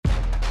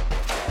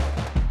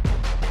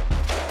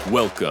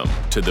Welcome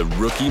to the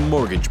Rookie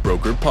Mortgage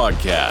Broker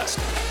Podcast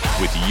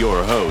with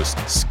your host,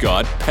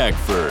 Scott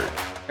Peckford.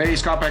 Hey,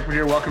 Scott Peckford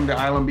here. Welcome to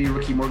ILMB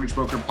Rookie Mortgage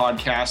Broker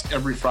Podcast.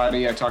 Every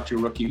Friday, I talk to a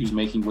rookie who's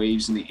making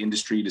waves in the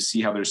industry to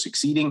see how they're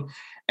succeeding.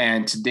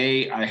 And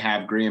today I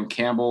have Graham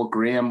Campbell.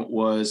 Graham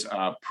was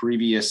a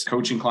previous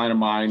coaching client of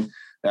mine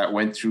that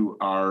went through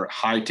our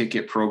high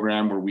ticket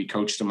program where we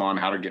coached him on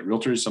how to get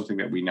realtors, something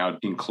that we now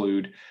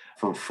include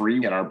for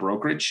free at our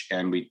brokerage,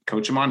 and we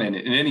coach him on. And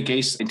in any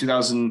case, in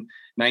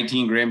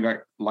 2019, Graham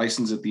got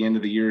licensed at the end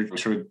of the year. We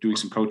started doing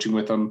some coaching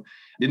with him.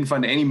 Didn't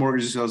fund any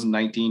mortgages in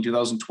 2019.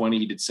 2020,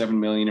 he did $7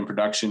 million in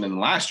production. And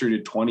last year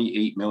did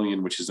 $28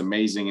 million, which is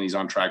amazing. And he's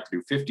on track to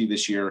do 50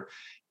 this year.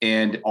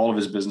 And all of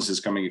his business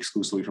is coming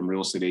exclusively from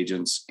real estate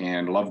agents.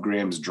 And love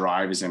Graham's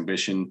drive, his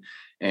ambition.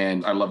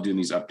 And I love doing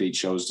these update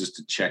shows just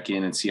to check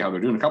in and see how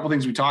they're doing. A couple of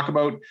things we talk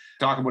about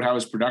how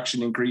his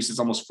production increased. It's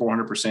almost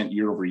 400%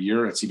 year over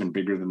year. It's even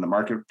bigger than the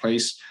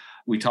marketplace.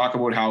 We talk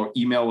about how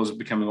email was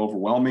becoming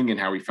overwhelming and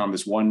how he found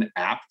this one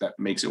app that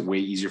makes it way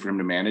easier for him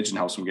to manage and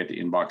helps him get to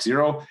inbox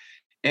zero.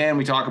 And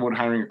we talk about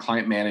hiring a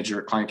client manager,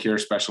 a client care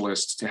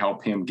specialist to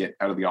help him get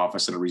out of the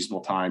office at a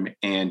reasonable time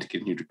and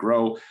continue to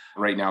grow.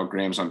 Right now,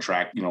 Graham's on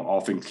track,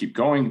 all things keep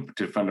going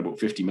to fund about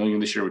 $50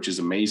 million this year, which is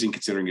amazing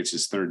considering it's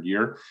his third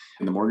year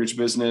in the mortgage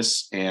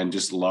business, and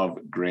just love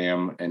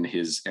Graham and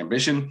his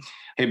ambition.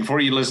 Hey, before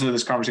you listen to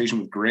this conversation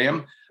with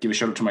Graham, give a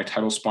shout out to my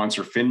title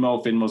sponsor,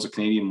 Finmo. Finmo is a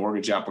Canadian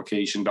mortgage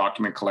application,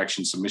 document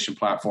collection, submission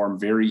platform,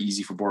 very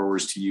easy for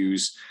borrowers to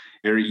use.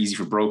 Very easy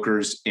for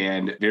brokers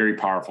and very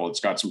powerful. It's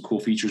got some cool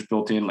features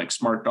built in like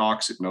Smart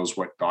Docs. It knows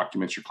what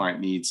documents your client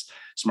needs.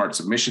 Smart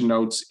Submission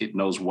Notes. It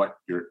knows what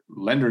your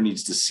lender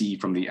needs to see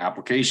from the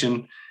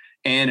application.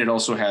 And it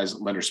also has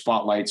Lender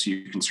Spotlight, so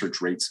you can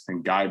search rates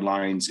and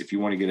guidelines. If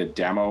you want to get a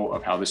demo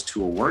of how this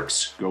tool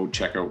works, go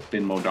check out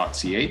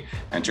finmo.ca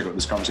and check out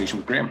this conversation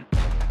with Graham.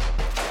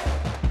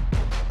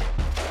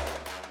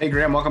 Hey,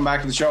 Graham, welcome back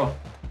to the show.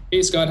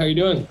 Hey, Scott, how you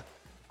doing?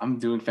 I'm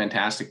doing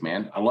fantastic,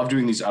 man. I love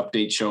doing these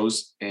update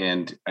shows,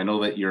 and I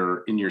know that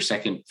you're in your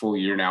second full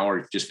year now,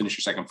 or just finished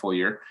your second full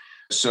year.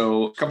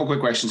 So a couple quick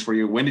questions for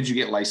you. When did you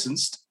get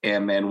licensed?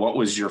 And then what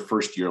was your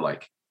first year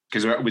like?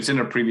 Because it's in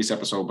a previous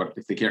episode, but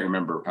if they can't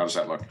remember, how does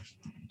that look?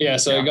 Yeah,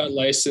 I got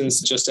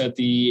licensed just at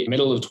the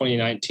middle of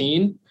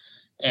 2019.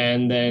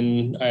 And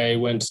then I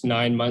went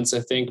 9 months, I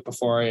think,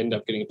 before I ended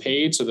up getting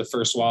paid. So the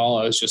first while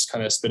I was just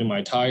kind of spinning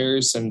my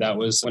tires. And that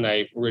was when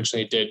I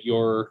originally did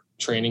your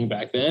training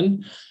back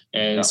then.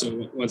 And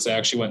so once I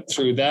actually went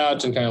through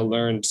that and kind of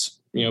learned,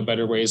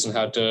 better ways on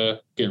how to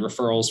get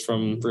referrals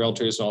from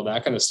realtors and all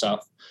that kind of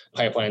stuff,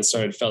 pipeline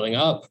started filling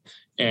up.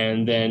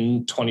 And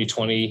then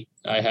 2020,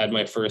 I had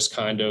my first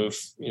kind of,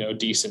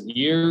 decent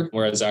year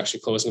where I was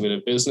actually closing a bit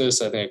of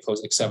business. I think I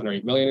closed like 7 or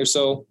 8 million or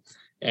so.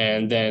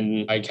 And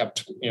then I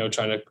kept,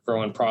 trying to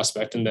grow and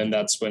prospect. And then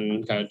that's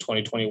when kind of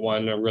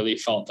 2021, I really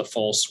felt the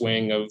full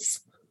swing of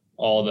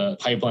all the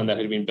pipeline that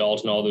had been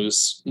built and all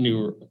those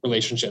new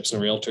relationships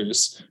and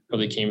realtors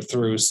really came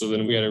through. So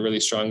then we had a really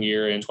strong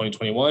year in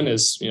 2021,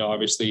 as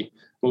obviously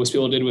most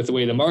people did with the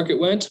way the market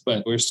went,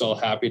 but we're still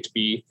happy to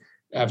be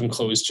having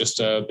closed just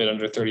a bit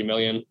under 30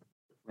 million.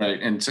 Right.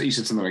 And so you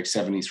said something like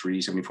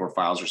 73, 74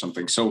 files or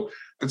something. So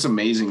that's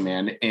amazing,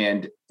 man.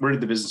 And where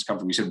did the business come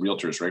from? You said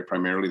realtors, right?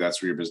 Primarily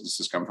that's where your business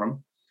has come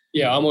from?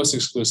 Yeah, almost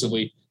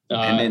exclusively.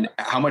 And then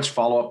how much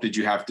follow-up did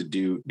you have to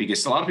do?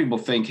 Because a lot of people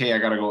think, hey, I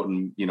got to go out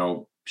and,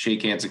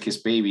 shake hands and kiss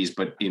babies.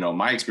 But,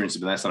 my experience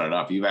has been that's not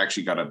enough. You've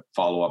actually got to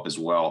follow up as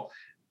well.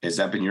 Has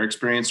that been your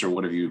experience, or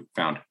what have you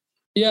found?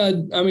 Yeah,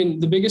 I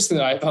mean, the biggest thing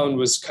that I found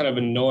was kind of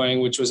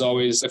annoying, which was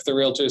always if the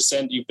realtors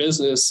send you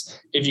business,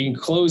 if you can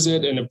close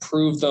it and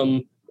approve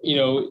them,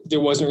 there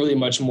wasn't really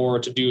much more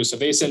to do. So if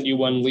they send you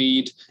one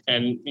lead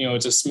and,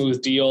 it's a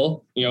smooth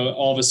deal,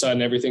 all of a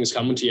sudden everything's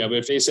coming to you. But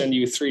if they send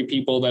you 3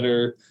 people that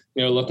are,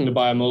 looking to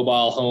buy a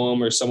mobile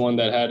home, or someone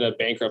that had a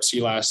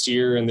bankruptcy last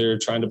year and they're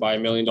trying to buy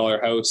 $1 million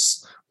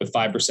house with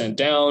 5%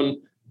 down,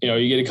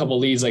 you get a couple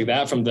of leads like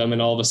that from them.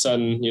 And all of a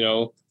sudden,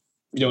 you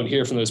don't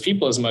hear from those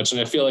people as much. And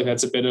I feel like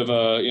that's a bit of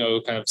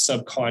a, kind of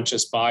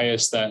subconscious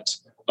bias that,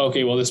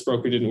 okay, well, this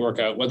broker didn't work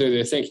out, whether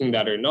they're thinking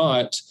that or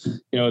not.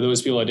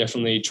 Those people I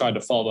definitely tried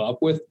to follow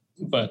up with,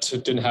 but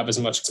didn't have as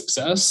much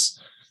success.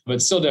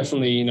 But still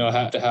definitely,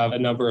 have to have a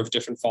number of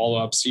different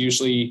follow-ups.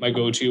 Usually my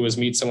go-to was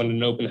meet someone in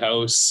an open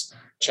house,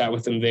 chat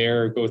with them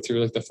there, go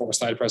through like the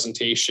 4-slide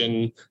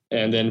presentation.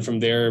 And then from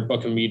there,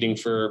 book a meeting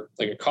for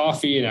like a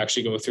coffee and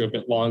actually go through a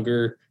bit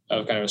longer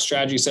of kind of a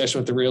strategy session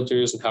with the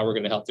realtors and how we're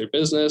going to help their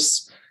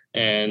business.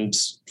 And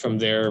from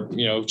there,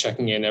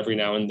 checking in every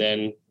now and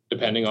then,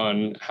 depending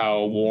on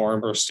how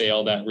warm or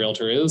stale that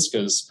realtor is.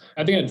 Because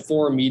I think I had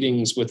 4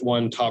 meetings with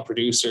one top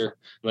producer,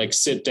 like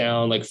sit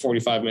down, like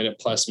 45-minute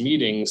plus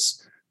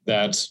meetings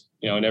that,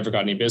 I never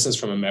got any business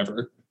from him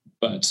ever.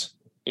 But,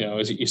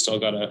 you still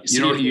got to...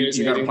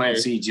 You got to plant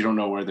seeds. You don't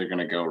know where they're going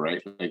to go,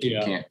 right? Like you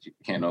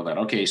can't know that.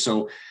 Okay,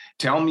 so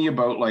tell me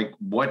about like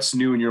what's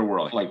new in your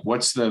world. Like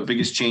what's the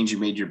biggest change you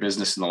made your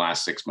business in the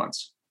last 6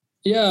 months?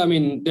 Yeah, I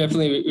mean,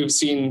 definitely we've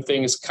seen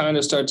things kind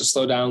of start to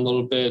slow down a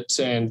little bit.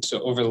 And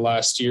over the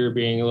last year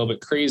being a little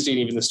bit crazy, and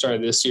even the start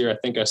of this year, I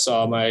think I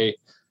saw my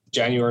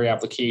January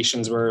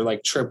applications were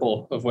like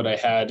triple of what I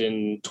had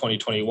in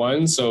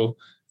 2021. So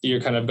the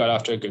year kind of got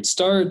off to a good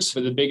start.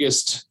 But the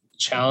biggest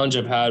challenge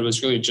I've had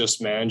was really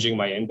just managing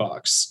my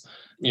inbox.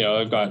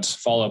 I've got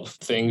follow-up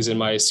things in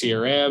my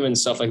CRM and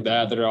stuff like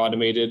that are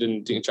automated,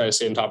 and you try to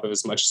stay on top of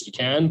as much as you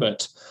can.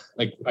 But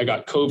like I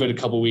got COVID a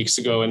couple of weeks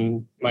ago,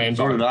 and my inbox.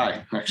 So did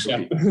I,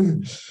 actually.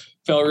 Yeah,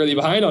 fell really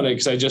behind on it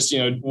because I just,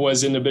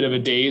 was in a bit of a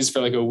daze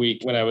for like a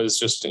week when I was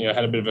just,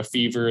 had a bit of a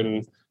fever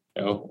and,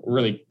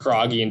 really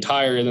groggy and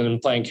tired, and then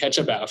playing catch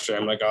up after.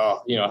 I'm like,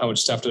 how much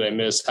stuff did I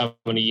miss? How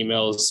many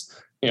emails?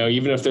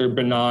 Even if they're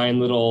benign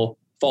little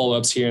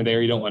follow-ups here and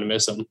there, you don't want to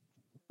miss them.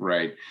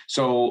 Right.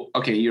 So,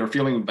 okay, you're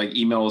feeling like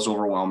email is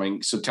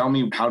overwhelming. So tell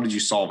me, how did you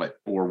solve it?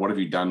 Or what have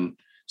you done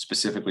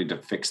specifically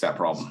to fix that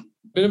problem?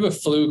 Bit of a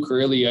fluke,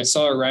 really. I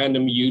saw a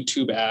random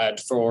YouTube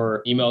ad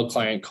for email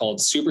client called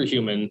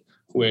Superhuman,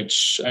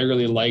 which I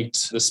really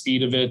liked the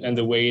speed of it, and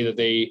the way that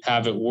they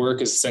have it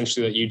work is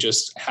essentially that you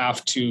just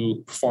have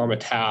to perform a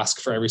task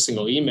for every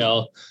single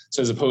email.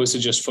 So as opposed to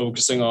just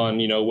focusing on,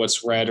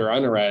 what's read or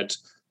unread,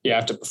 you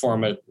have to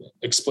perform an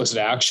explicit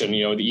action.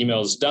 The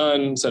email is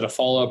done, set a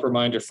follow-up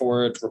reminder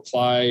for it,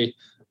 reply,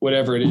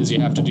 whatever it is,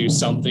 you have to do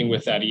something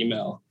with that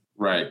email.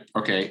 Right.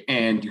 Okay.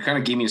 And you kind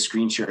of gave me a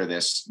screen share of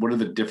this. What are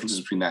the differences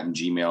between that and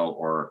Gmail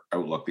or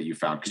Outlook that you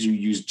found? Because you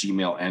use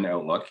Gmail and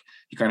Outlook.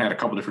 You kind of had a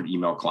couple different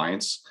email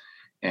clients,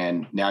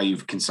 and now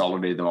you've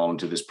consolidated them all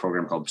into this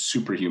program called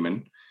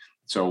Superhuman.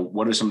 So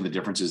what are some of the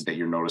differences that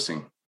you're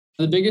noticing?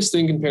 The biggest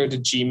thing compared to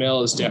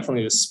Gmail is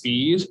definitely the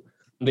speed.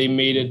 They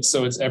made it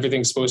so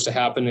everything's supposed to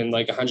happen in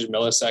like 100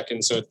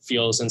 milliseconds, so it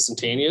feels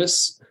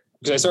instantaneous.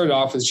 Because I started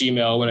off with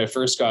Gmail when I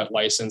first got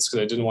licensed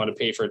because I didn't want to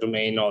pay for a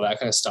domain and all that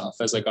kind of stuff.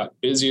 As I got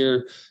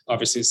busier,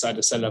 obviously decided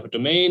to set up a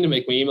domain to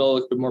make my email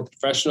look a bit more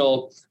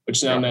professional,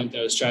 which now meant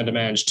I was trying to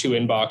manage 2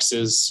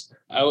 inboxes.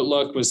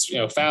 Outlook was,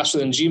 faster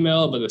than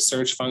Gmail, but the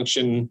search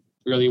function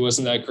really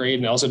wasn't that great.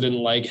 And I also didn't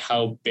like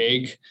how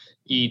big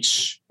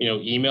each,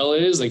 email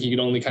is. Like you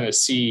could only kind of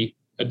see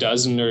a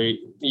dozen or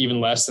even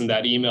less than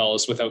that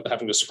emails without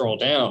having to scroll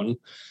down.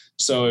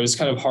 So it was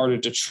kind of harder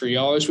to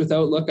triage with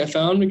Outlook, I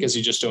found, because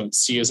you just don't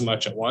see as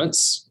much at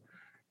once.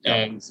 Yeah.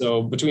 And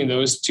so between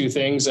those two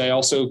things, I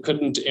also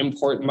couldn't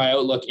import my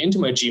Outlook into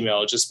my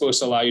Gmail. It's just supposed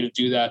to allow you to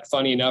do that.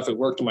 Funny enough, it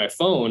worked on my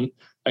phone.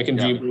 I can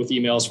view both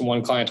emails from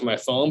one client to my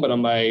phone, but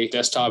on my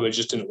desktop, it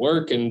just didn't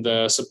work. And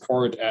the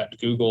support at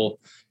Google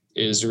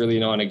is really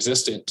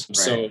non-existent. Right.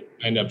 So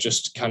I ended up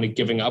just kind of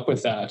giving up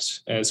with that.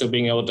 And so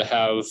being able to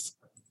have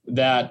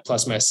that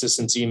plus my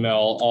assistant's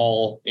email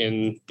all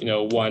in,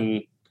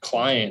 one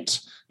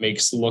client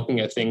makes looking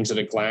at things at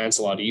a glance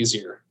a lot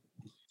easier.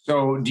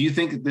 So do you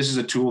think that this is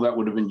a tool that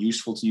would have been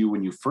useful to you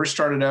when you first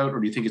started out, or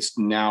do you think it's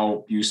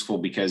now useful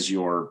because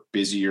you're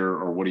busier,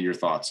 or what are your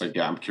thoughts? Like,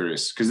 yeah, I'm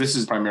curious, because this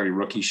is primarily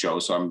rookie show.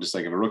 So I'm just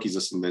like, if a rookie's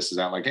listening to this, is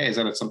that like, hey, is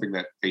that something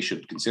that they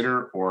should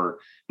consider or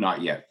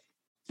not yet?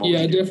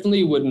 I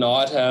definitely would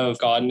not have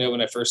gotten it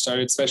when I first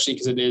started, especially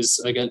because it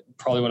is like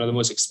probably one of the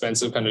most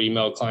expensive kind of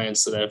email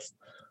clients that I've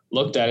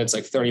looked at. It's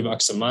like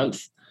 $30 a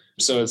month.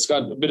 So it's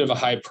got a bit of a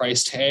high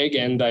price tag,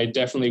 and I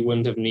definitely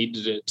wouldn't have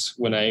needed it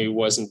when I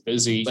wasn't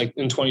busy. Like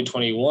in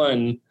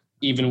 2021,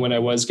 even when I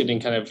was getting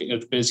kind of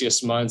the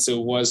busiest months, it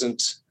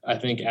wasn't, I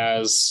think,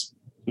 as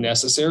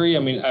necessary. I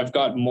mean, I've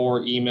got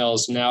more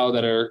emails now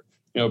that are,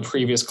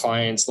 previous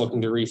clients looking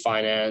to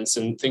refinance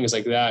and things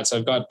like that. So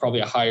I've got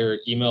probably a higher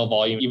email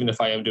volume, even if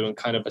I am doing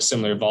kind of a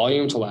similar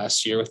volume to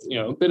last year with,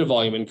 a bit of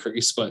volume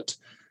increase, but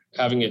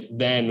having it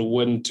then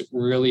wouldn't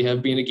really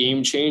have been a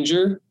game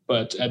changer.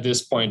 But at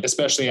this point,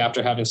 especially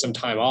after having some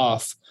time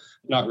off,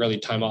 not really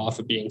time off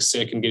of being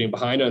sick and getting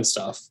behind on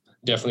stuff,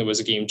 definitely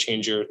was a game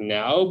changer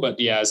now. But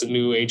yeah, as a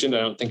new agent, I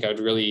don't think I'd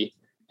really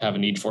have a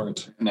need for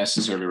it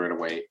necessarily right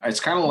away.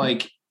 It's kind of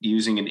like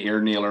using an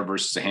air nailer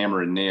versus a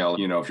hammer and nail.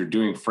 If you're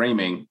doing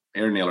framing,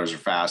 air nailers are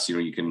fast.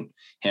 You can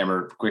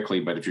hammer quickly,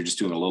 but if you're just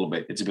doing a little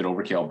bit, it's a bit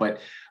overkill. But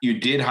you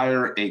did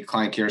hire a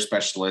client care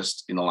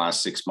specialist in the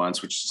last 6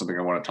 months, which is something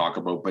I want to talk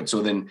about. But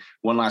so then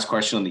one last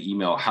question on the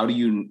email. How do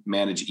you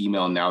manage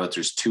email now that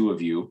there's 2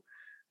 of you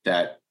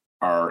that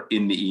are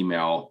in the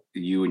email,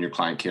 you and your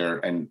client care?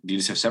 And do you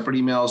just have separate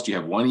emails? Do you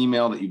have one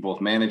email that you both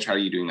manage? How are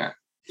you doing that?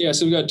 Yeah,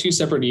 so we've got 2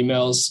 separate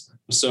emails.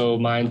 So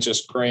mine's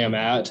just Graham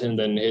 @ and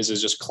then his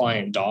is just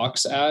client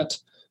docs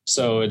 @.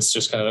 So it's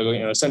just kind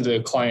of, send to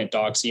the client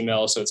docs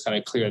email. So it's kind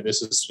of clear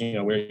this is,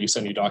 where you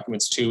send your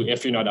documents to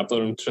if you're not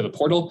uploading to the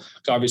portal.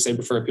 So obviously I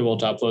prefer people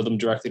to upload them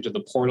directly to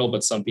the portal,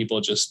 but some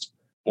people just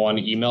want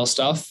to email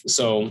stuff.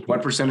 So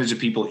what percentage of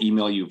people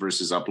email you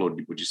versus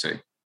upload, would you say?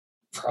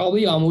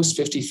 Probably almost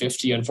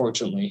 50-50,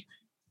 unfortunately.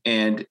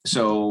 And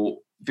so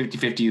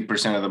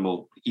 50% of them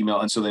will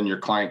email. And so then your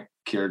client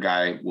care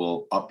guy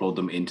will upload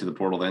them into the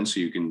portal then, so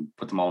you can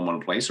put them all in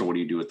one place, or what do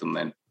you do with them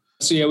then?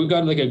 So yeah, we've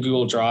got like a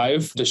Google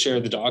Drive to share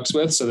the docs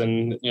with. So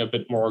then, a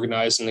bit more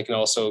organized, and they can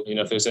also,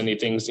 if there's any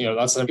things,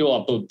 lots of time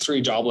people upload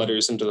 3 job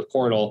letters into the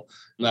portal.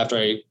 And after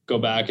I go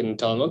back and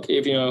tell them, okay,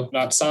 if,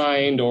 not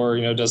signed or,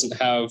 doesn't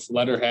have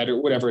letterhead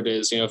or whatever it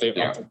is, if they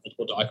have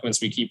multiple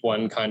documents, we keep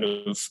one kind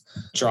of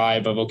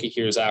drive of, okay,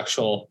 here's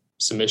actual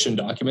submission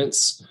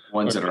documents.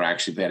 Ones that are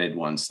actually vetted,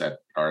 ones that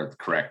are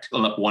correct.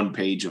 One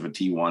page of a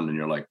T1 and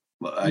you're like,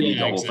 well, I need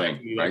the whole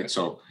thing, right?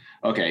 So,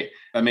 okay,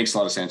 that makes a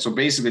lot of sense. So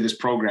basically this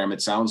program,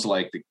 it sounds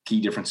like the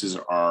key differences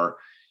are,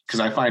 because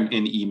I find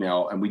in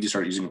email, and we just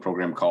started using a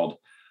program called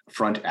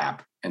Front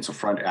App. And so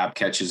Front App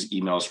catches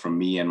emails from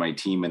me and my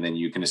team, and then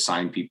you can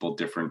assign people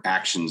different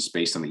actions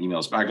based on the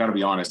emails. But I got to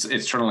be honest,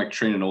 it's trying to like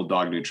train an old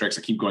dog new tricks.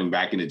 I keep going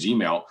back into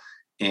Gmail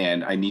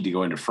and I need to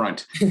go into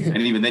Front. And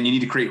even then you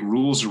need to create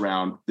rules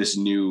around this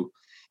new,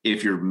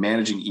 if you're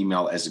managing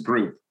email as a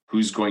group,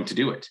 who's going to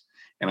do it?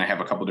 And I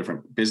have a couple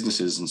different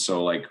businesses. And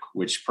so like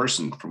which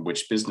person from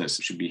which business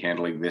should be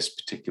handling this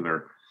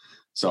particular.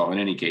 So in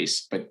any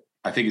case, but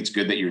I think it's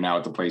good that you're now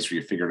at the place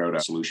where you figured out a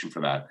solution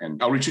for that.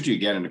 And I'll reach out to you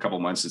again in a couple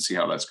of months and see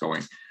how that's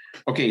going.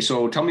 Okay.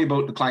 So tell me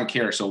about the client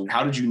care. So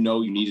how did you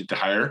know you needed to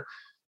hire?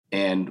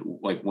 And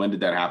like, when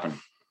did that happen?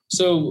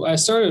 So I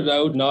started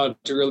out not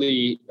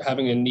really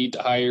having a need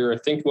to hire or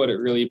think about it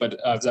really, but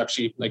I was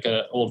actually like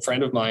an old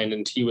friend of mine,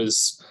 and he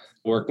was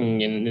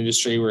working in an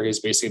industry where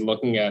he's basically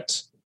looking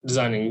at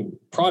designing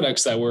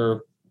products that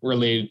were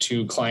related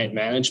to client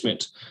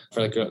management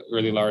for like a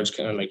really large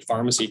kind of like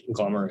pharmacy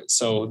conglomerate.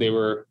 So they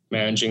were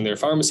managing their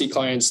pharmacy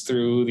clients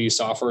through these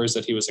softwares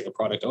that he was like a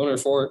product owner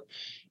for.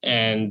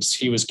 And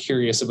he was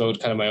curious about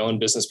kind of my own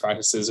business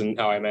practices and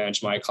how I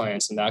manage my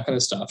clients and that kind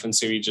of stuff. And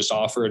so he just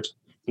offered,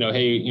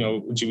 hey,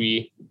 would you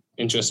be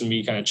interested in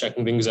me kind of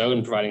checking things out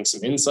and providing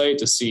some insight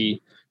to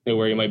see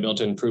where you might be able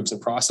to improve some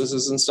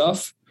processes and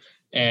stuff.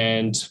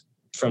 And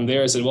from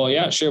there, I said, well,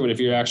 yeah, sure. But if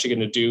you're actually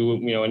going to do,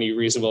 any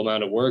reasonable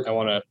amount of work, I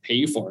want to pay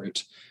you for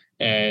it.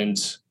 And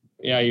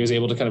yeah, he was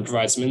able to kind of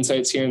provide some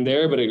insights here and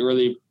there, but it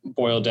really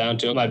boiled down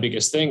to my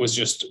biggest thing was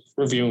just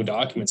reviewing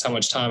documents, how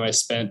much time I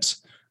spent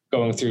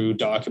going through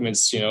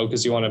documents,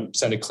 because you want to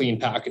send a clean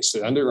package to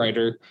the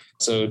underwriter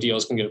so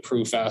deals can get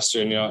approved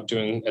faster and you're not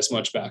doing as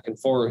much back and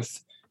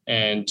forth.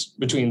 And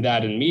between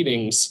that and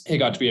meetings, it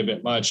got to be a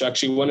bit much.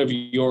 Actually, one of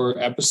your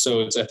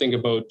episodes, I think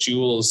about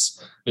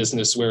Jules'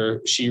 business,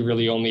 where she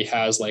really only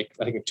has I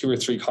think 2 or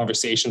 3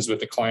 conversations with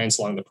the clients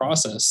along the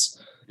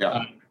process.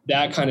 Yeah.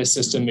 That kind of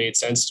system made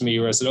sense to me,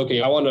 where I said,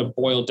 okay, I want to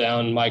boil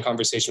down my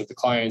conversation with the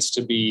clients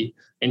to be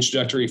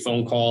introductory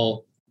phone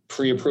call,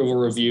 pre-approval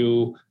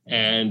review,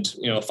 and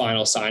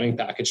final signing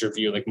package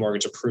review, like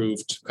mortgage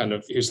approved, kind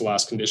of here's the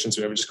last conditions,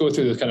 whatever. Just go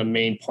through the kind of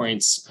main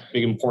points,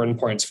 big important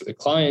points for the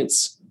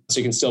clients, so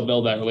you can still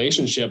build that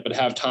relationship, but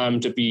have time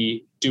to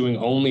be doing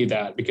only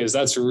that, because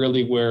that's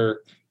really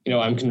where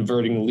I'm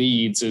converting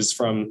leads is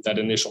from that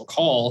initial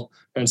call.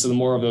 And so the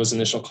more of those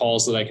initial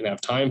calls that I can have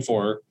time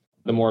for,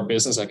 the more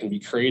business I can be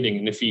creating.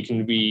 And if you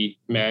can be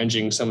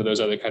managing some of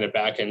those other kind of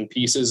back end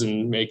pieces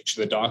and making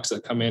sure the docs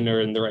that come in are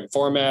in the right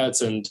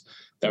formats and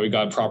that we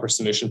got proper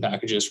submission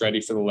packages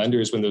ready for the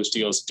lenders when those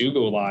deals do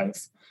go live,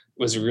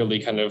 was really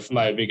kind of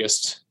my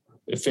biggest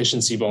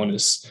efficiency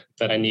bonus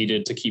that I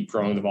needed to keep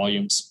growing the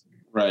volumes.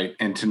 Right.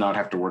 And to not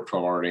have to work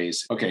 12-hour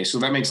days. Okay. So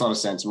that makes a lot of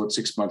sense. About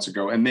 6 months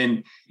ago. And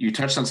then you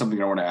touched on something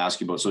I want to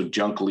ask you about. So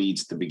junk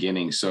leads at the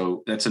beginning.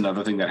 So that's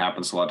another thing that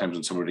happens a lot of times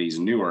when somebody's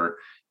newer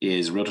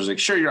is realtors like,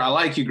 sure, I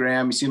like you,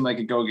 Graham. You seem like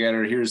a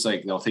go-getter. Here's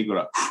they'll take it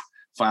up,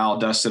 file,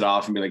 dust it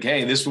off and be like,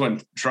 hey, this one,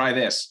 try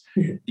this.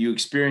 You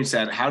experience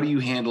that. How do you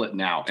handle it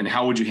now? And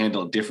how would you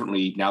handle it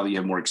differently now that you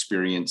have more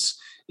experience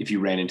if you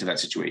ran into that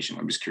situation?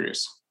 I'm just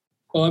curious.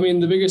 Well,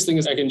 the biggest thing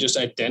is I can just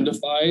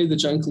identify the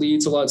junk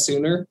leads a lot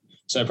sooner.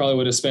 So I probably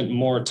would have spent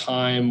more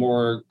time,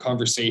 more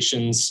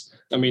conversations.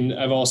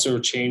 I've also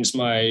changed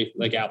my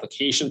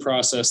application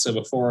process. So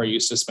before I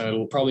used to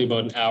spend probably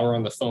about an hour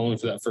on the phone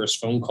for that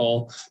first phone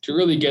call to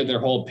really get their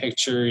whole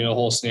picture,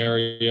 whole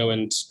scenario,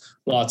 and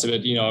lots of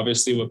it,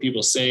 obviously what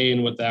people say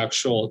and what the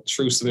actual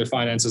truths of their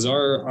finances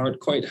aren't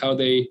quite how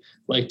they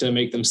like to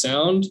make them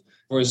sound.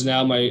 Whereas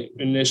now my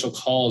initial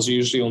call is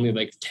usually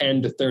only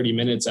 10 to 30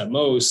 minutes at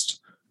most,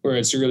 where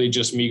it's really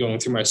just me going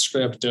through my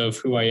script of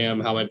who I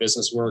am, how my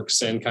business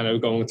works, and kind of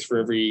going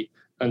through every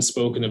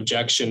unspoken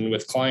objection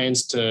with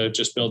clients to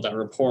just build that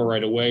rapport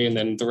right away. And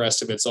then the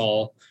rest of it's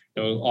all,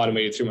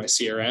 automated through my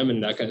CRM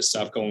and that kind of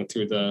stuff, going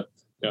through the,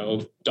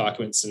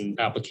 documents and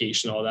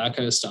application, all that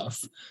kind of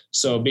stuff.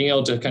 So being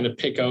able to kind of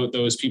pick out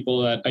those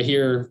people that I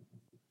hear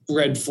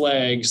red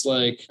flags,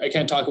 like I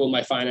can't talk about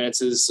my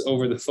finances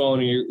over the phone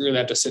and you really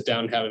have to sit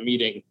down and have a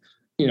meeting.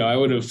 I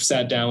would have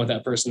sat down with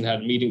that person and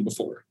had a meeting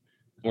before.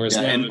 Whereas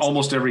in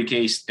almost every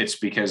case, it's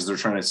because they're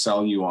trying to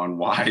sell you on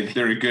why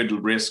they're a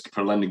good risk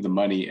for lending the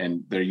money,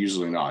 and they're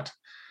usually not.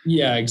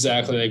 Yeah,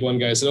 exactly. Like one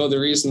guy said, the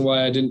reason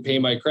why I didn't pay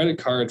my credit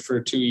card for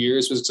 2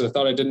 years was because I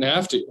thought I didn't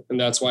have to. And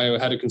that's why I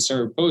had a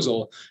consumer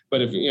proposal.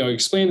 But if,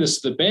 explain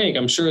this to the bank,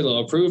 I'm sure they'll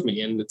approve me.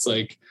 And it's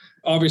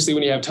obviously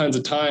when you have tons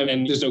of time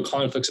and there's no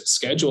conflicts of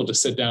schedule to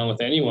sit down with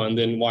anyone,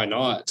 then why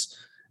not?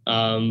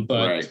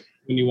 But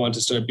when you want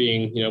to start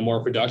being,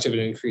 more productive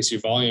and increase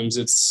your volumes,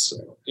 it's,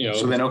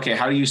 So then, okay,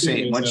 how do you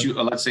say, once you,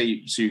 let's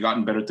say, so you've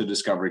gotten better at the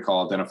discovery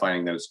call,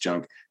 identifying that it's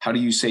junk, how do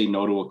you say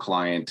no to a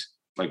client?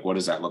 Like, what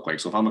does that look like?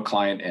 So if I'm a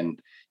client and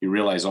you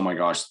realize, oh my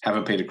gosh,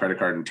 haven't paid a credit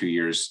card in 2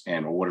 years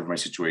and or whatever my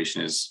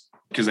situation is,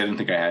 because I didn't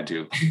think I had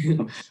to.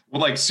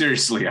 Well, like,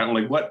 seriously, I'm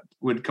like, what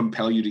would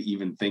compel you to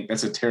even think?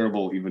 That's a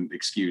terrible even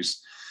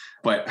excuse.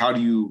 But how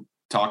do you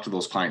talk to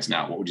those clients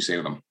now? What would you say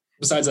to them?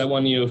 Besides that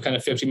one, kind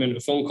of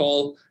 50-minute phone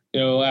call,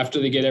 after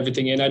they get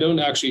everything in, I don't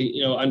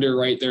actually,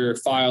 underwrite their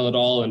file at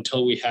all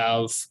until we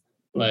have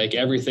like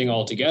everything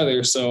all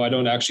together. So I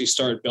don't actually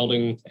start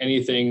building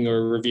anything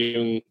or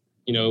reviewing,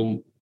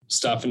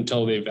 stuff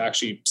until they've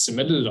actually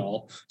submitted it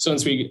all. So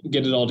once we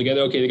get it all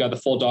together, okay, they got the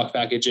full doc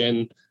package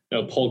in,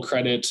 pull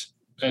credit.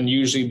 And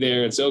usually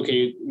there it's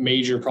okay,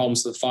 major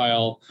problems with the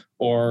file,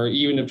 or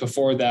even if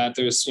before that,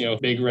 there's,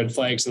 big red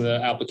flags in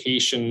the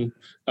application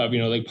of,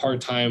 like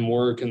part-time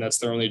work, and that's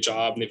their only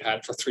job and they've had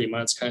it for 3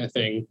 months kind of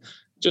thing.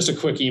 Just a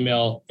quick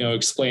email,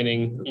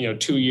 explaining,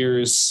 2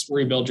 years,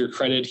 rebuild your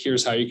credit.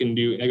 Here's how you can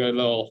do. I got a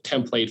little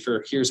template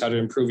for here's how to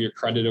improve your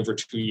credit over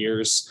 2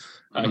 years.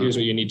 Here's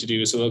what you need to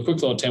do. So a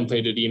quick little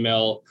templated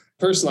email,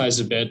 personalized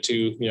a bit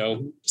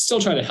to, still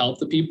try to help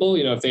the people,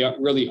 if they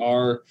really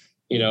are,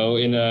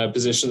 in a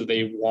position that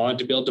they want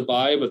to be able to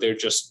buy, but they're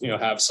just,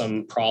 have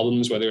some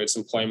problems, whether it's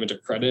employment or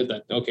credit,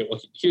 that, okay,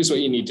 well, here's what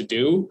you need to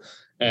do.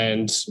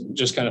 And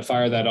just kind of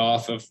fire that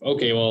off of,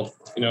 okay, well,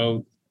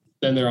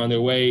 then they're on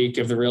their way,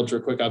 give the realtor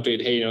a quick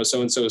update. Hey,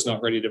 so-and-so is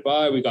not ready to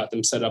buy. We got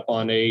them set up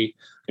on a,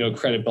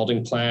 credit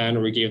building plan,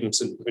 or we gave them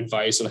some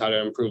advice on how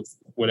to improve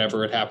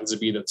whatever it happens to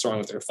be that's wrong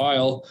with their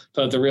file.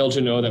 To let the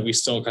realtor know that we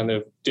still kind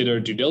of did our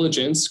due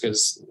diligence,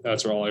 because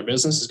that's where all our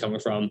business is coming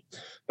from,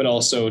 but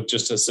also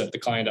just to set the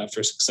client up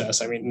for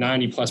success. I mean,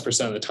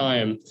 90+% of the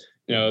time,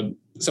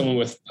 someone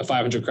with a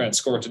 500 credit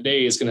score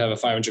today is going to have a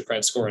 500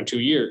 credit score in 2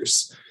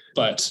 years.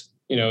 But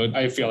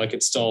I feel like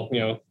it's still,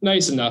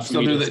 nice enough.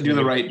 Still do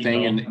the right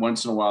thing. And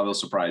once in a while they'll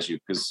surprise you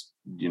because,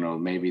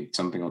 maybe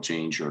something will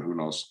change, or who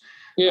knows.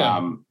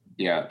 Yeah.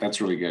 Yeah, that's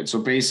really good. So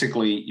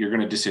basically you're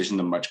going to decision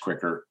them much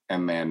quicker,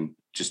 and then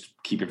just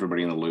keep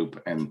everybody in the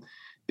loop, and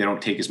they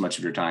don't take as much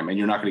of your time, and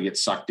you're not going to get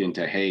sucked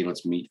into, hey,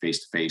 let's meet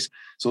face to face.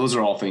 So those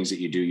are all things that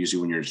you do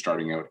usually when you're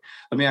starting out.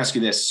 Let me ask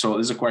you this. So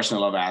this is a question I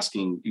love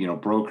asking,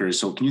 brokers.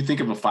 So can you think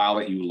of a file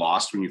that you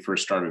lost when you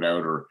first started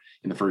out, or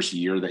in the first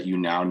year, that you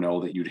now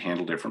know that you'd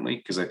handle differently?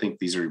 Because I think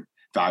these are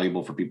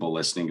valuable for people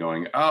listening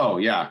going, oh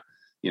yeah,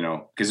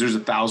 because there's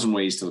 1,000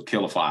 ways to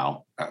kill a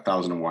file,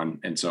 1,001.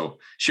 And so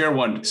share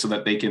one so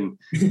that they can,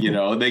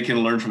 they can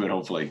learn from it,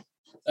 hopefully.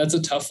 That's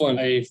a tough one.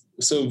 I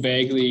so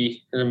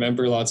vaguely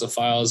remember lots of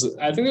files.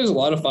 I think there's a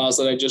lot of files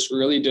that I just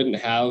really didn't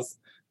have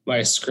my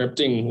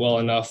scripting well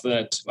enough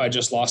that I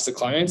just lost the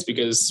clients,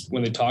 because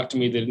when they talked to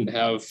me, they didn't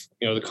have,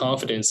 the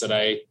confidence that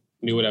I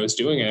knew what I was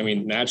doing. I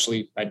mean,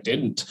 naturally I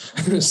didn't.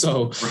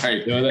 So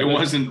right. It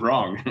wasn't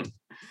wrong.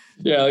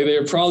 Yeah. Like, they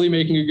were probably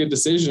making a good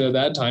decision at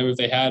that time if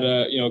they had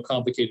a,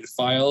 complicated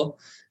file.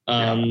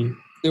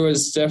 There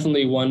was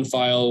definitely one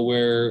file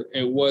where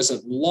it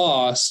wasn't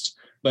lost,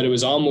 but it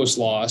was almost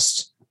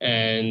lost.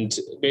 And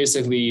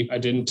basically I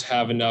didn't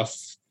have enough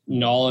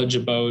knowledge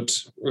about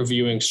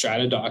reviewing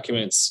strata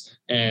documents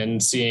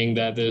and seeing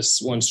that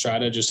this one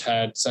strata just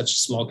had such a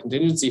small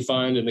contingency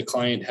fund and the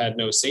client had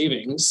no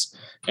savings.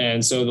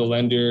 And so the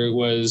lender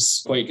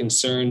was quite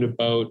concerned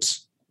about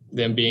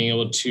them being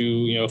able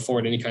to,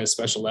 afford any kind of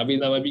special levy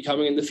that might be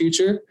coming in the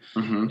future.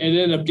 Mm-hmm. And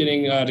it ended up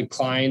getting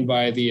declined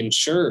by the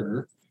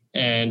insurer.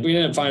 And we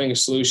ended up finding a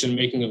solution,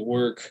 making it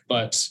work.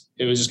 But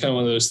it was just kind of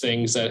one of those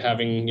things that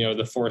having,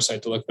 the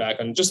foresight to look back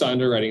on, just the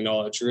underwriting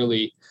knowledge,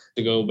 really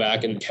to go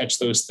back and catch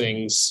those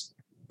things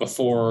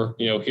before,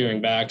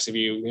 hearing back. So if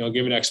you,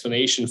 give an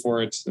explanation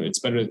for it, it's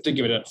better to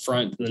give it up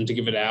front than to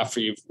give it after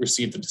you've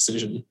received the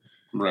decision.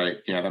 Right.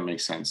 Yeah, that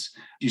makes sense.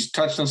 You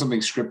touched on something,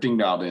 scripting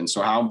dialed in.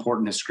 So how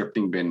important has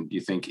scripting been, do you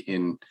think,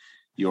 in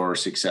your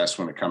success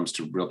when it comes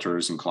to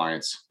realtors and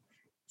clients?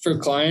 For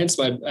clients,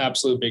 my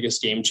absolute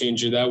biggest game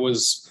changer, that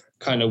was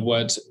kind of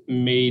what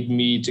made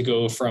me to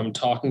go from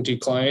talking to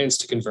clients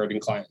to converting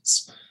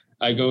clients.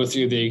 I go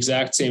through the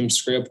exact same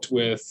script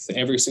with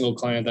every single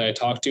client that I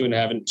talk to, and I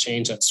haven't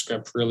changed that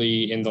script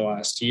really in the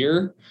last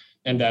year.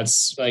 And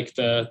that's like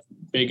the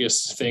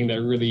biggest thing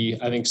that really,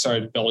 I think,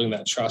 started building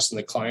that trust in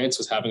the clients,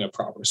 was having a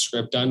proper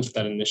script done for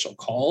that initial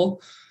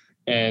call.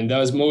 And that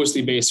was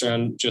mostly based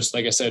around, just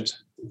like I said,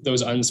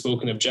 those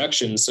unspoken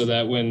objections, so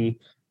that when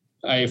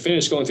I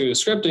finished going through the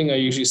scripting, I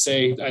usually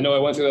say, I know I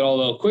went through that all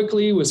a little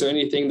quickly. Was there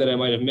anything that I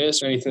might have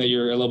missed, or anything that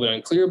you're a little bit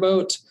unclear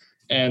about?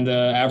 And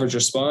the average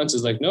response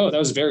is like, no, that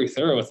was very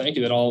thorough. Thank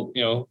you. That all,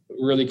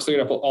 really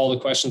cleared up all the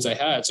questions I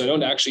had. So I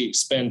don't actually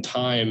spend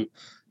time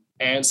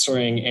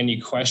answering any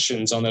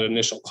questions on that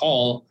initial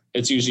call.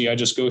 It's usually I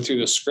just go through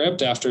the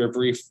script after a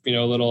brief,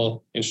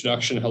 little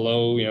introduction,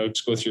 hello,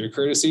 just go through your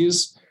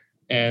courtesies,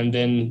 and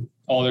then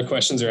all their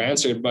questions are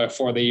answered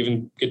before they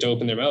even get to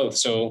open their mouth.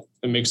 So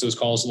it makes those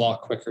calls a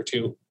lot quicker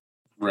too.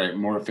 Right.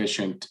 More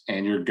efficient,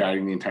 and you're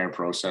guiding the entire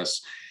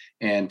process.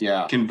 And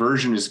yeah,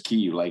 conversion is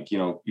key. Like,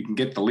 you can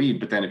get the lead,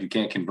 but then if you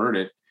can't convert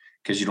it,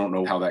 because you don't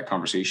know how that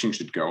conversation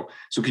should go.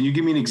 So can you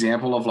give me an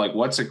example of like,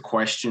 what's a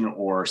question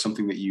or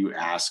something that you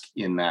ask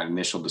in that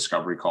initial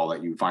discovery call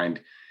that you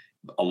find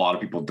a lot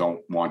of people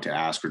don't want to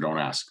ask or don't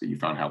ask that you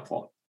found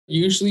helpful?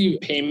 Usually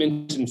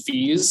payment and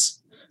fees,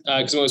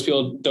 because most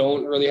people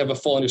don't really have a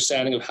full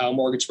understanding of how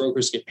mortgage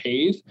brokers get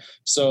paid.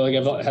 So like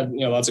I've had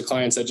lots of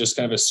clients that just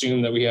kind of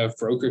assume that we have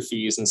broker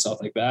fees and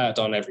stuff like that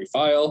on every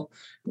file.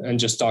 And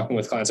just talking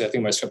with clients, I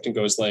think my scripting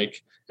goes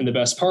like, and the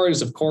best part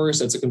is, of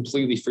course, it's a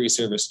completely free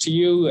service to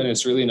you, and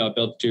it's really not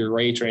built to your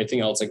rate or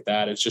anything else like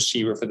that. It's just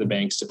cheaper for the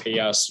banks to pay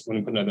us when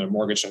we put another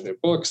mortgage on their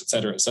books, et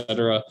cetera, et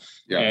cetera.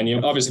 Yeah.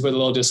 And obviously put a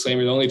little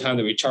disclaimer, the only time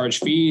that we charge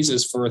fees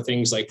is for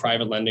things like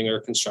private lending or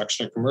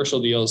construction or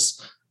commercial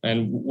deals.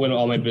 And when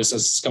all my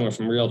business is coming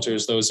from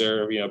realtors, those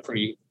are,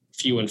 pretty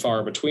few and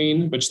far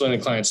between, but just letting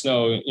the clients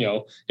know,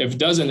 if it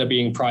does end up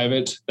being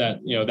private, that,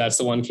 that's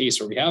the one case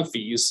where we have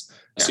fees.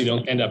 Yeah. So you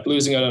don't end up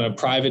losing out on a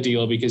private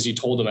deal because you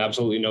told them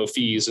absolutely no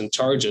fees and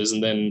charges.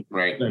 And then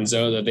turns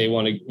out that they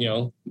want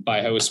to, buy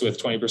a house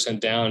with 20%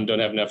 down, don't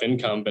have enough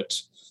income, but,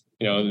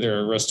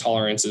 their risk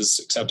tolerance is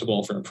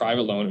acceptable for a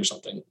private loan or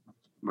something.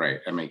 Right.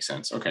 That makes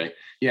sense. Okay.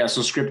 Yeah.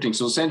 So scripting.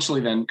 So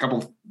essentially then a couple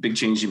of big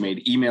changes you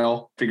made.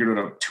 Email, figured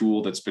out a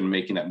tool that's been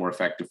making that more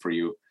effective for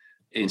you.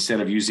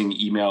 Instead of using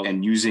email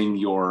and using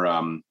your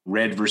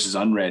read versus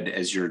unread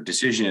as your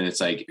decision, it's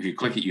like, if you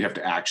click it, you have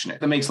to action it.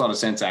 That makes a lot of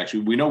sense,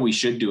 actually. We know we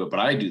should do it, but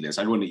I do this.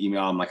 I go into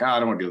email. I'm like, I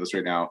don't want to do this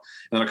right now. And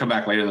then I'll come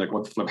back later and like,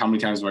 what the flip? How many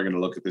times am I going to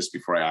look at this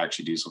before I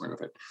actually do something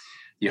with it?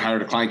 You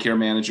hired a client care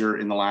manager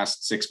in the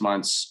last 6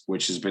 months,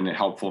 which has been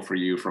helpful for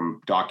you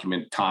from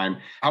document time.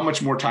 How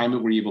much more time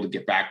were you able to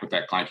get back with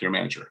that client care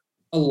manager?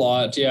 A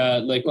lot. Yeah.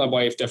 Like my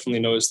wife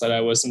definitely noticed that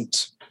I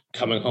wasn't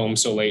coming home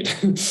so late,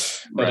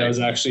 but I was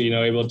actually,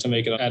 able to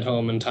make it at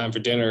home in time for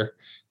dinner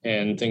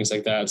and things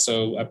like that.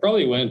 So I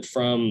probably went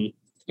from,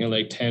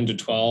 like 10 to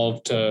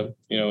 12 to,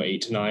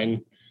 8 to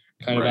 9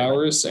 kind of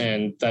hours.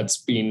 And that's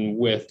been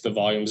with the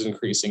volumes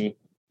increasing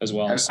as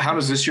well. How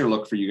does this year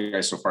look for you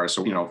guys so far?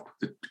 So,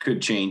 it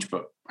could change,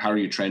 but how are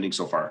you trending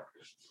so far?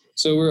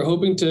 So we're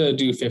hoping to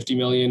do 50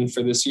 million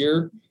for this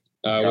year,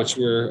 which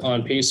we're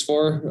on pace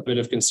for. A bit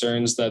of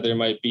concerns that there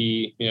might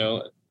be,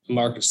 a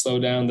market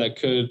slowdown that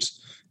could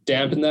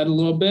dampen that a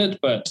little bit,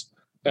 but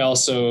I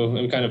also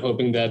am kind of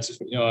hoping that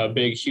a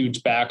big,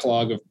 huge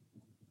backlog of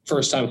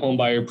first-time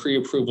homebuyer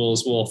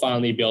pre-approvals will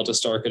finally be able to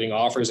start getting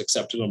offers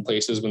accepted on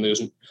places when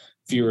there's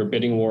fewer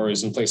bidding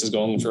wars and places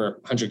going for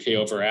 100K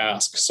over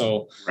ask.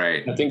 So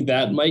I think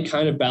that might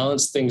kind of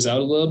balance things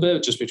out a little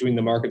bit, just between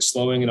the market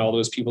slowing and all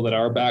those people that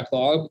are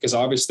backlogged. Because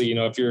obviously,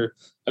 if you're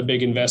a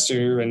big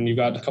investor and you've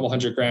got a couple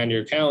 $100,000 in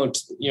your account,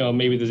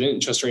 maybe the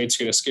interest rates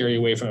are going to scare you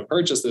away from a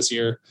purchase this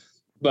year.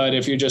 But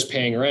if you're just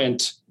paying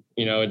rent,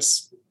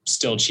 it's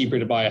still cheaper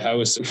to buy a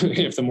house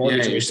if the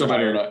mortgage you're still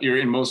better. You're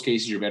in most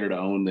cases, you're better to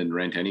own than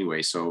rent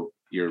anyway. So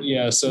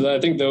so I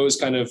think those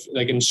kind of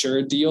like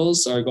insured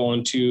deals are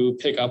going to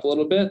pick up a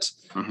little bit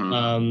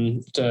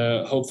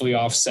to hopefully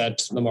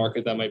offset the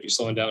market that might be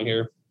slowing down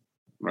here.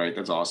 Right.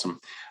 That's awesome.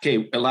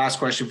 Okay. A last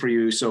question for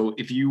you. So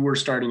if you were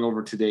starting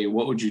over today,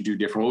 what would you do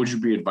different? What would you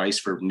be advice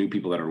for new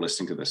people that are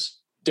listening to this?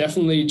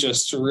 Definitely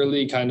just to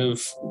really kind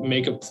of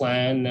make a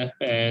plan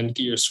and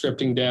get your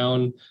scripting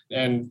down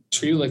and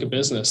treat it like a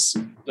business,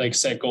 like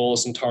set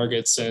goals and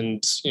targets,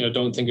 and,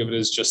 don't think of it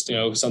as just,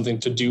 something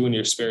to do in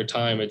your spare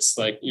time. It's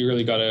like, you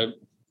really got to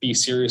be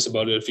serious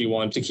about it if you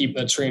want to keep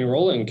that train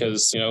rolling.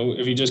 Because,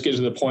 if you just get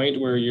to the point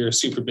where you're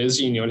super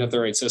busy and you don't have the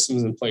right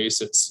systems in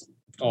place, it's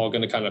all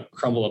going to kind of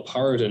crumble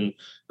apart, and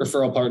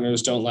referral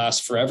partners don't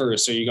last forever.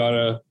 So you got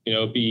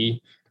to,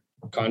 be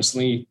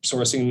constantly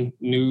sourcing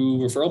new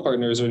referral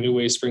partners or new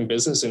ways to bring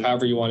business in,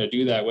 however you want to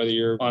do that, whether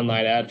you're an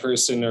online ad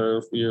person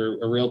or you're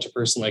a realtor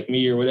person like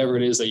me or whatever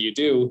it is that you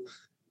do.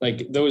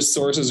 Like, those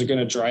sources are going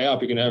to dry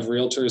up. You're going to have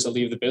realtors that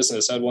leave the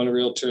business. I had one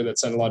realtor that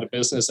sent a lot of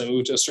business that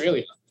moved to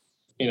Australia.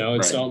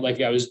 It's not like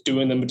I was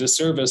doing them a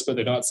disservice, but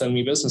they're not sending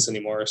me business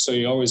anymore. So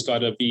you always got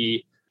to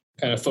be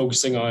kind of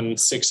focusing on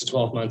 6 to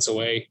 12 months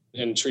away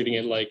and treating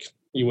it like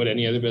you would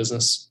any other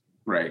business.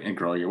 Right. And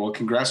grow well,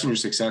 congrats on your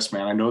success,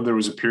 man. I know there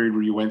was a period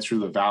where you went through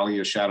the valley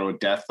of shadow of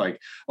death, like,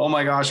 oh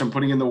my gosh, I'm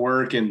putting in the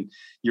work, and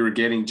you were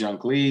getting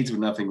junk leads, but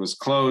nothing was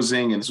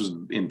closing. And this was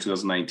in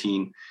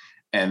 2019.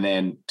 And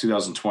then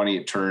 2020,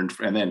 it turned,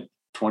 and then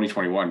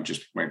 2021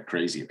 just went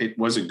crazy. It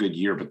was a good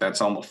year, but that's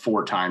almost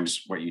 4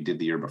 times what you did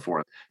the year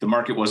before. The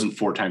market wasn't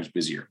 4 times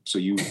busier. So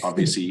you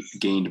obviously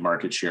gained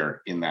market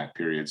share in that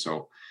period.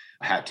 So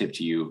a hat tip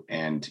to you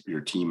and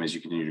your team as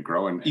you continue to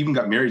grow, and even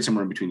got married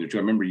somewhere in between the two. I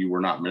remember you were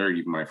not married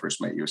even when I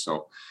first met you.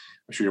 So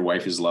I'm sure your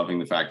wife is loving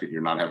the fact that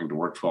you're not having to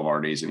work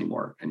 12-hour days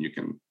anymore, and you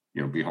can,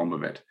 be home a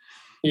bit.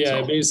 Yeah. So,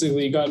 I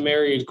basically got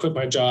married, quit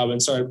my job,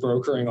 and started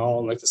brokering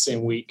all in like the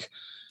same week.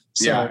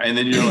 So, yeah. And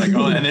then you're like,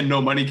 oh, and then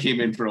no money came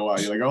in for a while.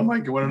 You're like, oh my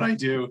God, what did I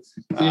do?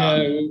 Yeah.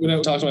 When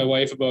I talked to my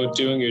wife about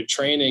doing your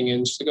training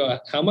and she's like, oh,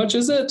 how much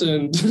is it?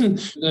 And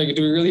like,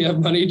 do we really have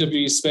money to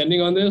be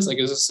spending on this? Like,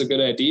 is this a good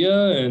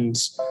idea? And,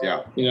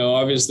 yeah,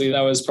 obviously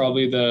that was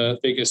probably the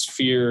biggest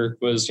fear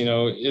was,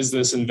 is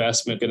this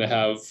investment going to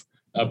have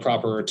a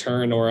proper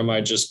return, or am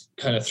I just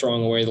kind of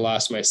throwing away the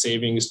last of my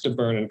savings to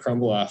burn and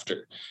crumble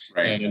after?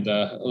 Right. And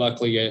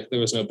luckily there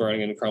was no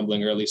burning and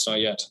crumbling, or at least not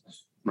yet.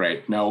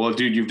 Right. No, well,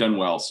 dude, you've done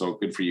well. So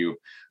good for you,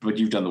 but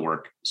you've done the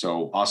work.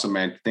 So awesome,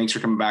 man. Thanks for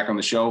coming back on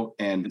the show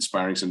and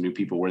inspiring some new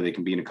people where they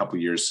can be in a couple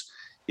of years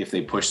if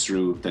they push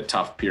through the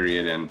tough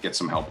period and get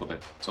some help with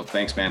it. So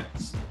thanks, man.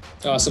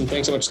 Awesome.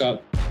 Thanks so much,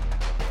 Scott.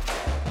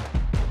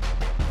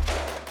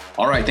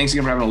 All right. Thanks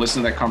again for having a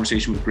listen to that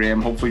conversation with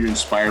Graham. Hopefully you're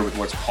inspired with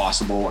what's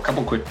possible. A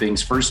couple quick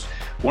things. First,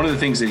 one of the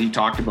things that he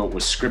talked about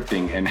was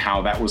scripting and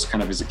how that was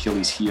kind of his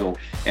Achilles heel.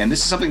 And this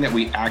is something that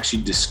we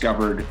actually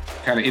discovered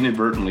kind of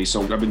inadvertently.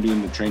 So I've been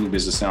doing the training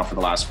business now for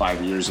the last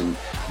 5 years. And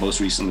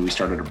most recently we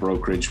started a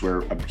brokerage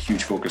where a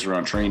huge focus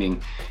around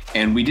training.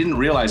 And we didn't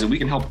realize that we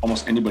can help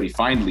almost anybody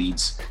find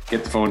leads,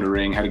 get the phone to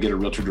ring, how to get a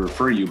realtor to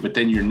refer you. But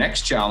then your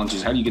next challenge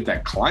is how do you get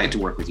that client to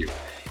work with you?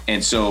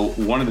 And so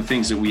one of the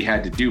things that we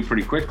had to do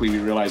pretty quickly, we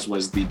realized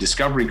was the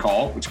discovery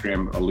call, which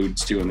Graham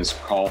alludes to in this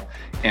call,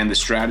 and the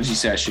strategy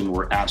session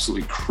were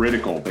absolutely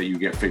critical that you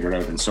get figured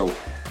out. And so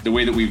the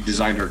way that we've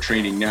designed our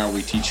training now,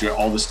 we teach you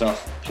all the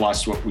stuff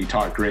plus what we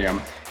taught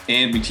Graham,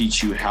 and we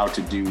teach you how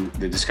to do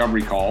the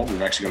discovery call.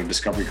 We've actually got a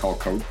discovery call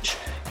coach,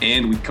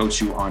 and we coach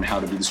you on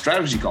how to do the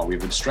strategy call. We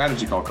have a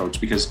strategy call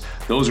coach because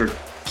those are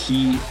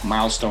key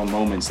milestone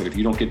moments that if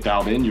you don't get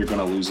dialed in, you're going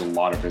to lose a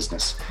lot of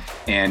business.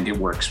 And it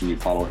works when you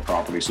follow it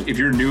properly. So if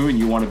you're new and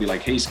you want to be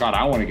like, hey, Scott,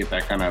 I want to get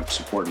that kind of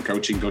support and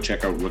coaching, go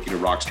check out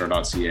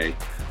rookie2rockstar.ca.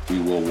 We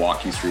will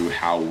walk you through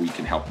how we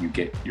can help you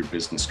get your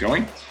business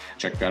going.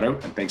 Check that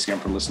out. And thanks again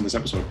for listening to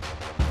this episode.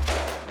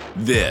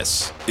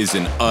 This is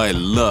an I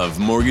Love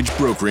Mortgage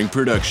Brokering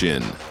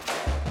production.